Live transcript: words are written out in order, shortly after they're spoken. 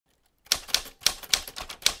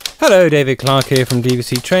Hello, David Clark here from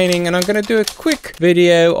DVC Training, and I'm going to do a quick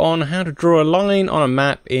video on how to draw a line on a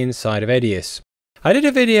map inside of EDIUS. I did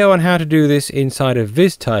a video on how to do this inside of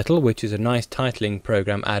VizTitle, which is a nice titling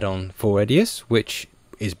program add-on for EDIUS, which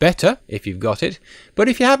is better if you've got it, but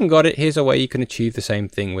if you haven't got it, here's a way you can achieve the same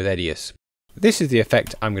thing with EDIUS. This is the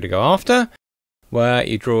effect I'm going to go after, where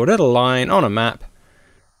you draw a little line on a map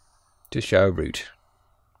to show a route.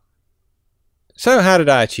 So how did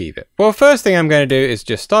I achieve it? Well, first thing I'm going to do is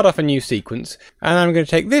just start off a new sequence, and I'm going to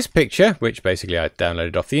take this picture, which basically I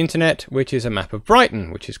downloaded off the internet, which is a map of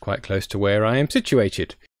Brighton, which is quite close to where I am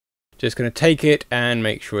situated. Just going to take it and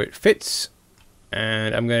make sure it fits,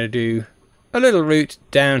 and I'm going to do a little route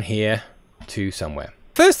down here to somewhere.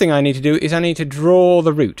 First thing I need to do is I need to draw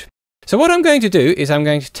the route. So what I'm going to do is I'm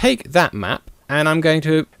going to take that map and I'm going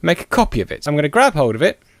to make a copy of it. So I'm going to grab hold of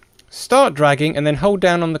it, start dragging, and then hold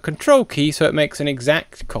down on the control key so it makes an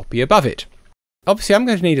exact copy above it. Obviously I'm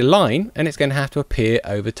going to need a line, and it's going to have to appear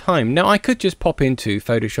over time. Now I could just pop into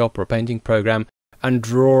Photoshop or a painting program and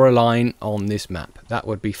draw a line on this map. That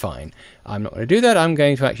would be fine. I'm not going to do that. I'm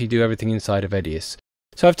going to actually do everything inside of EDIUS.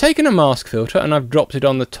 So I've taken a mask filter and I've dropped it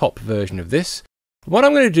on the top version of this. What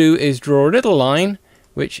I'm going to do is draw a little line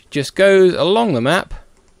which just goes along the map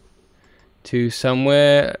to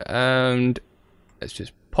somewhere, and let's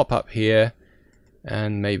just pop up here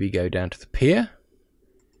and maybe go down to the pier.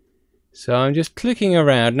 So I'm just clicking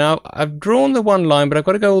around. Now I've drawn the one line, but I've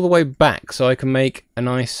got to go all the way back so I can make a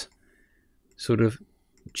nice sort of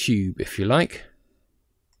tube, if you like.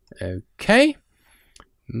 Okay.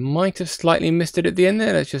 Might have slightly missed it at the end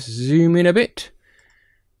there. Let's just zoom in a bit.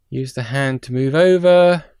 Use the hand to move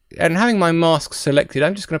over. And having my mask selected,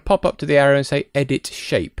 I'm just going to pop up to the arrow and say Edit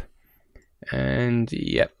Shape. And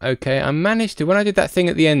yep, okay, I managed to, when I did that thing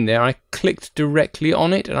at the end there, I clicked directly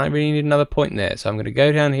on it and I really need another point there. So I'm going to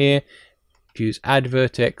go down here, choose Add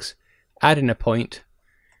Vertex, add in a point,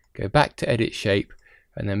 go back to Edit Shape,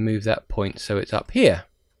 and then move that point so it's up here.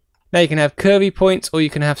 Now you can have curvy points or you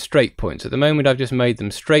can have straight points. At the moment I've just made them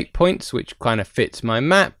straight points, which kind of fits my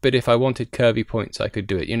map, but if I wanted curvy points I could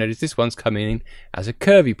do it. You notice this one's coming in as a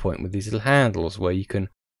curvy point with these little handles where you can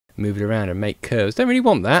move it around and make curves. Don't really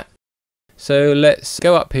want that. So let's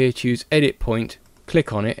go up here, choose Edit Point,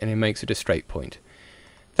 click on it, and it makes it a straight point.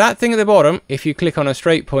 That thing at the bottom, if you click on a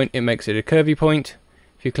straight point, it makes it a curvy point.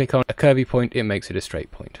 If you click on a curvy point, it makes it a straight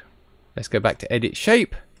point. Let's go back to Edit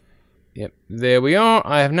Shape. Yep, there we are.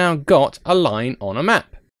 I have now got a line on a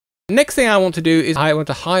map. Next thing I want to do is I want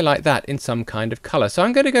to highlight that in some kind of color. So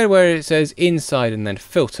I'm going to go where it says Inside and then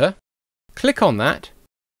Filter. Click on that.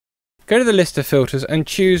 Go to the list of filters and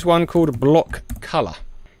choose one called Block Color.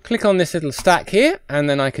 Click on this little stack here, and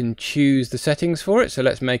then I can choose the settings for it. So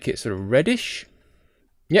let's make it sort of reddish.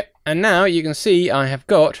 Yep, and now you can see I have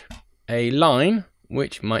got a line,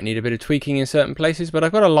 which might need a bit of tweaking in certain places, but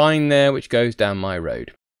I've got a line there which goes down my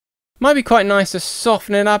road. Might be quite nice to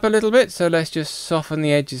soften it up a little bit, so let's just soften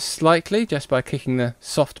the edges slightly just by clicking the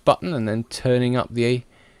soft button and then turning up the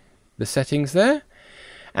settings there.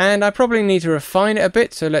 And I probably need to refine it a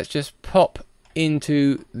bit, so let's just pop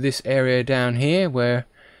into this area down here where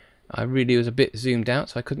I really was a bit zoomed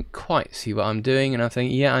out, so I couldn't quite see what I'm doing, and I'm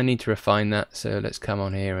thinking, yeah, I need to refine that, so let's come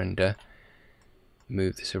on here and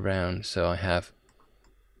move this around so I have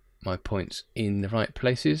my points in the right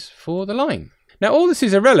places for the line. Now all this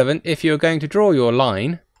is irrelevant if you're going to draw your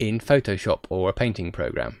line in Photoshop or a painting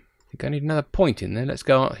program. I think I need another point in there. Let's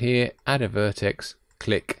go out here, add a vertex,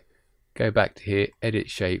 click, go back to here, Edit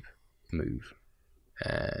Shape, move.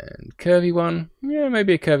 And curvy one, yeah,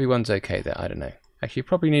 maybe a curvy one's okay there, I don't know. Actually, you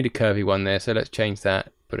probably need a curvy one there, so let's change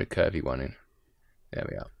that, put a curvy one in. There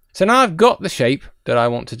we are. So now I've got the shape that I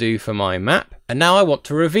want to do for my map, and now I want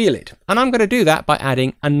to reveal it. And I'm going to do that by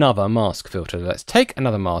adding another mask filter. Let's take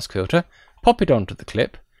another mask filter, pop it onto the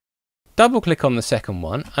clip, double click on the second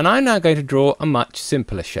one, and I'm now going to draw a much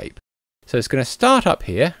simpler shape. So it's going to start up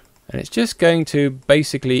here, and it's just going to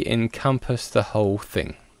basically encompass the whole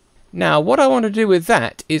thing. Now what I want to do with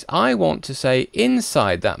that is I want to say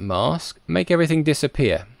inside that mask, make everything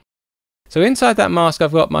disappear. So inside that mask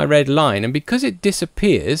I've got my red line, and because it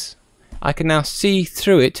disappears, I can now see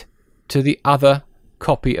through it to the other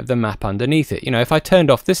copy of the map underneath it. You know, if I turned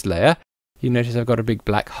off this layer, you notice I've got a big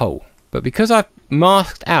black hole. But because I've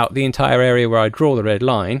masked out the entire area where I draw the red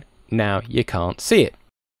line, now you can't see it.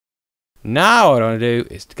 Now what I want to do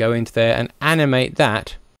is to go into there and animate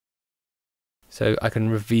that so I can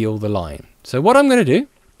reveal the line. So what I'm going to do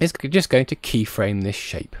is just going to keyframe this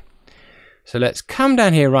shape. So let's come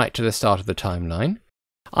down here right to the start of the timeline.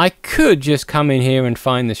 I could just come in here and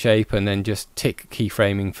find the shape and then just tick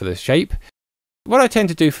keyframing for the shape. What I tend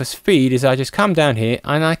to do for speed is I just come down here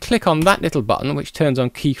and I click on that little button which turns on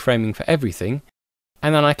keyframing for everything,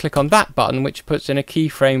 and then I click on that button which puts in a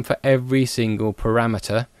keyframe for every single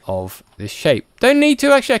parameter of this shape. Don't need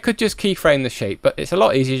to, actually I could just keyframe the shape, but it's a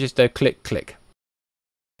lot easier just to click, click.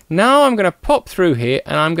 Now I'm going to pop through here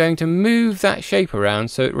and I'm going to move that shape around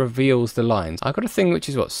so it reveals the lines. I've got a thing which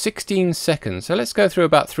is what, 16 seconds. So let's go through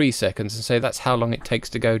about 3 seconds and say that's how long it takes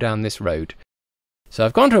to go down this road. So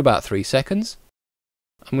I've gone to about 3 seconds.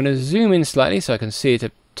 I'm going to zoom in slightly so I can see it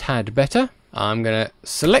a tad better. I'm going to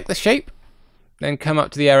select the shape, then come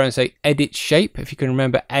up to the arrow and say edit shape. If you can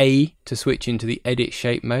remember A to switch into the edit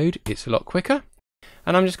shape mode, it's a lot quicker.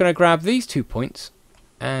 And I'm just going to grab these 2 points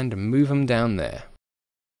and move them down there.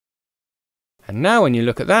 And now when you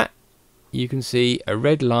look at that, you can see a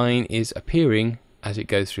red line is appearing as it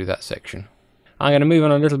goes through that section. I'm going to move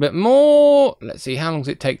on a little bit more. Let's see, how long does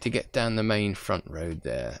it take to get down the main front road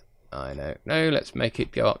there? I don't know. Let's make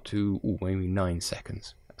it go up to maybe 9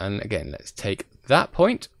 seconds. And again, let's take that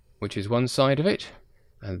point, which is one side of it,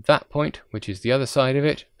 and that point, which is the other side of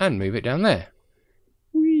it, and move it down there.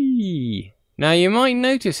 Whee! Now you might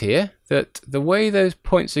notice here that the way those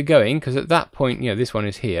points are going, because at that point, this one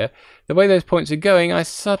is here, the way those points are going, I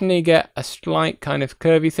suddenly get a slight kind of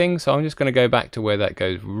curvy thing, so I'm just going to go back to where that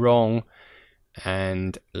goes wrong,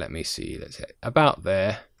 and let me see, let's say about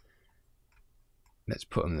there. Let's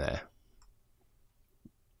put them there.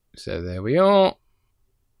 So there we are.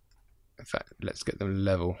 In fact, let's get them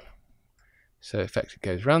level. So in fact it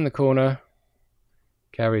goes round the corner,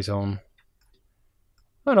 carries on.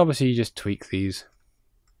 And obviously you just tweak these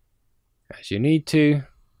as you need to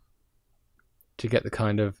get the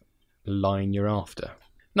kind of line you're after.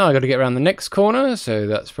 Now I've got to get around the next corner, so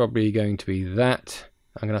that's probably going to be that.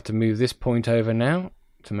 I'm going to have to move this point over now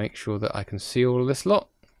to make sure that I can see all of this lot.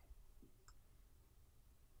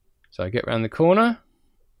 So I get around the corner.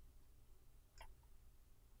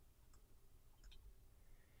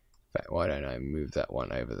 In fact, why don't I move that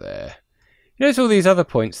one over there? Notice all these other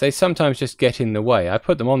points, they sometimes just get in the way. I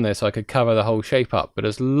put them on there so I could cover the whole shape up, but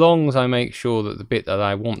as long as I make sure that the bit that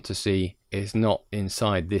I want to see is not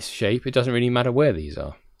inside this shape, it doesn't really matter where these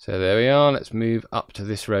are. So there we are, let's move up to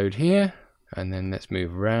this road here, and then let's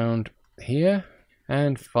move round here,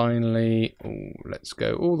 and finally, let's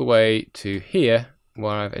go all the way to here,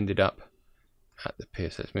 where I've ended up at the pier.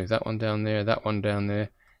 So let's move that one down there, that one down there.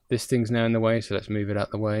 This thing's now in the way, so let's move it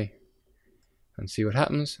out the way and see what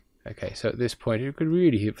happens. Okay, so at this point it could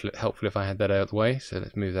really be helpful if I had that out of the way, so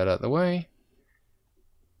let's move that out of the way.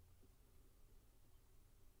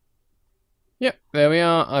 Yep, there we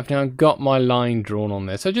are. I've now got my line drawn on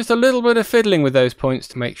there. So just a little bit of fiddling with those points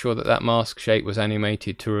to make sure that that mask shape was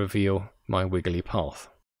animated to reveal my wiggly path.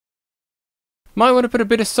 Might want to put a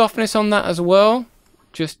bit of softness on that as well,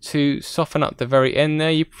 just to soften up the very end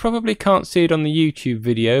there. You probably can't see it on the YouTube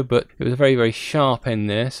video, but it was a very, very sharp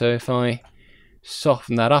end there, so if I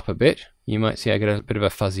soften that up a bit, you might see I get a bit of a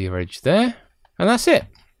fuzzier edge there. And that's it.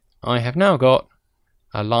 I have now got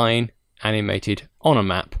a line animated on a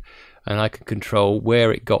map, and I can control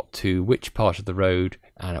where it got to, which part of the road,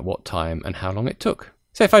 and at what time, and how long it took.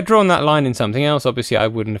 So if I'd drawn that line in something else, obviously I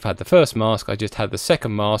wouldn't have had the first mask, I just had the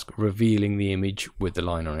second mask revealing the image with the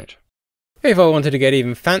line on it. If I wanted to get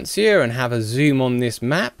even fancier and have a zoom on this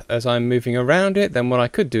map as I'm moving around it, then what I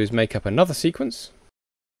could do is make up another sequence.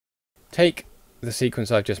 Take the sequence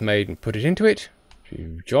I've just made and put it into it.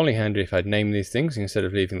 It'd be jolly handy if I'd named these things instead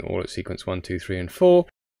of leaving them all at sequence 1, 2, 3 and 4.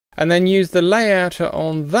 And then use the layouter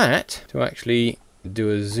on that to actually do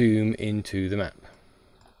a zoom into the map.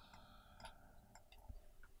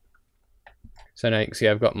 So now you can see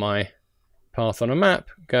I've got my path on a map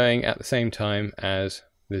going at the same time as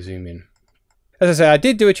the zoom in. As I say, I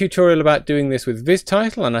did do a tutorial about doing this with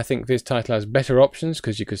VizTitle, and I think VizTitle has better options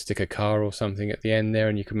because you could stick a car or something at the end there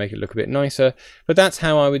and you can make it look a bit nicer. But that's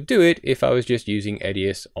how I would do it if I was just using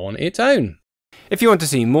EDIUS on its own. If you want to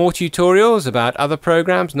see more tutorials about other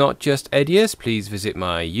programs, not just EDIUS, please visit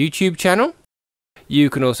my YouTube channel. You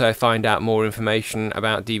can also find out more information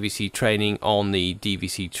about DVC training on the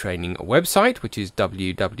DVC training website, which is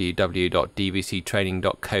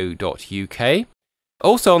www.dvctraining.co.uk.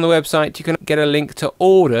 Also on the website you can get a link to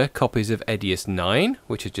order copies of EDIUS 9,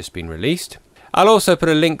 which has just been released. I'll also put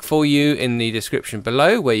a link for you in the description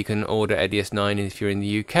below where you can order EDIUS 9 if you're in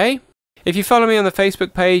the UK. If you follow me on the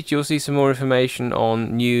Facebook page, you'll see some more information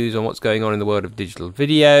on news on what's going on in the world of digital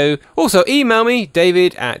video. Also email me,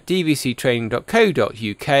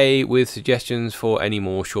 david@dvctraining.co.uk, with suggestions for any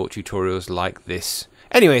more short tutorials like this.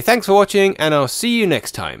 Anyway, thanks for watching and I'll see you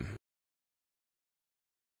next time.